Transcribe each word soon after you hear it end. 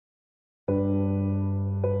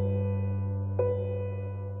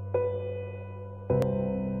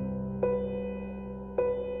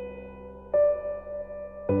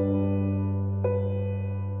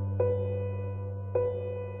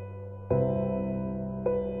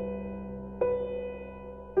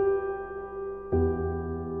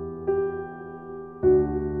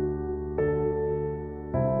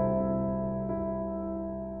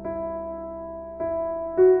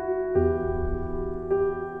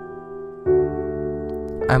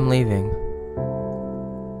I'm leaving.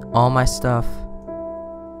 All my stuff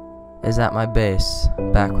is at my base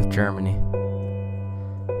back with Germany.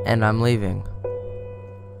 And I'm leaving.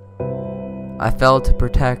 I failed to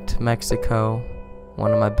protect Mexico,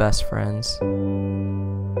 one of my best friends.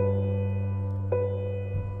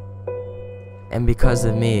 And because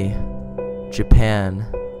of me, Japan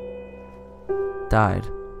died.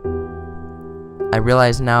 I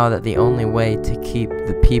realize now that the only way to keep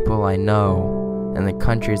the people I know and the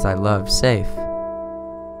countries I love safe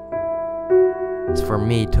is for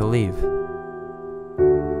me to leave.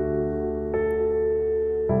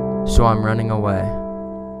 So I'm running away.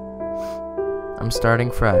 I'm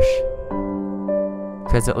starting fresh.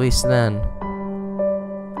 'Cause at least then,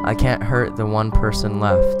 I can't hurt the one person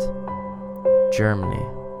left, Germany.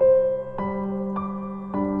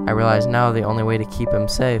 I realize now the only way to keep him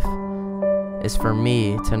safe is for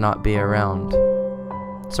me to not be around.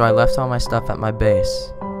 So I left all my stuff at my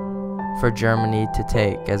base for Germany to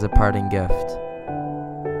take as a parting gift.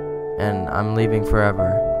 And I'm leaving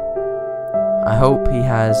forever. I hope he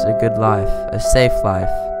has a good life, a safe life,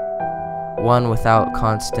 one without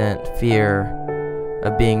constant fear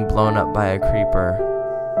of being blown up by a creeper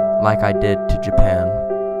like I did to Japan,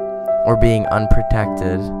 or being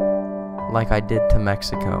unprotected like I did to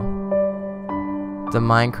Mexico. The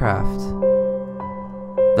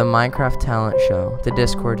Minecraft talent show, the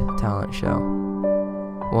Discord talent show,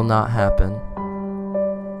 will not happen.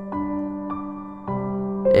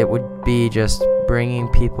 It would be just bringing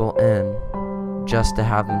people in just to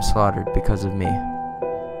have them slaughtered because of me.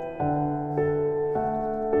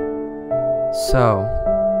 So,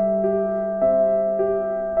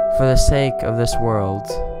 for the sake of this world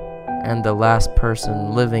and the last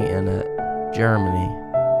person living in it, Germany,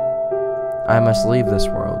 I must leave this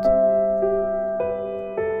world.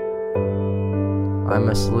 I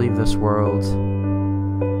must leave this world,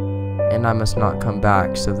 and I must not come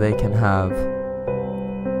back so they can have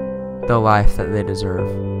the life that they deserve.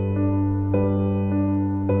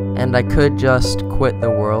 And I could just quit the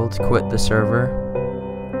world, quit the server,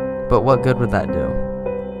 but what good would that do?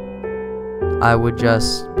 I would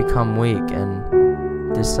just become weak and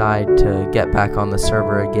decide to get back on the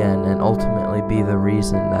server again and ultimately be the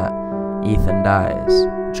reason that Ethan dies,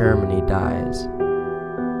 Germany dies.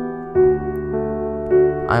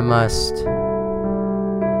 I must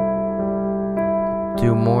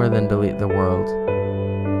do more than delete the world.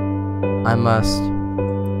 I must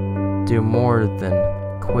do more than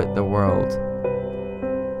quit the world.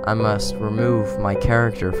 I must remove my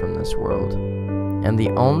character from this world. And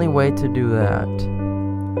the only way to do that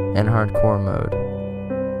in hardcore mode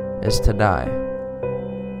is to die.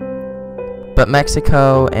 But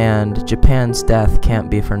Mexico and Japan's death can't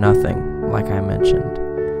be for nothing, like I mentioned.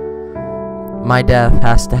 My death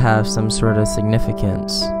has to have some sort of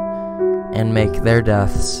significance and make their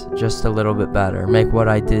deaths just a little bit better. Make what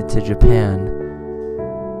I did to Japan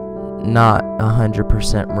not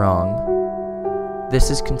 100% wrong.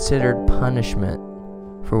 This is considered punishment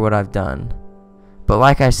for what I've done. But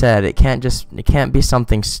like I said, it can't be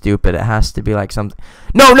something stupid. It has to be like something.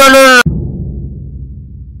 No!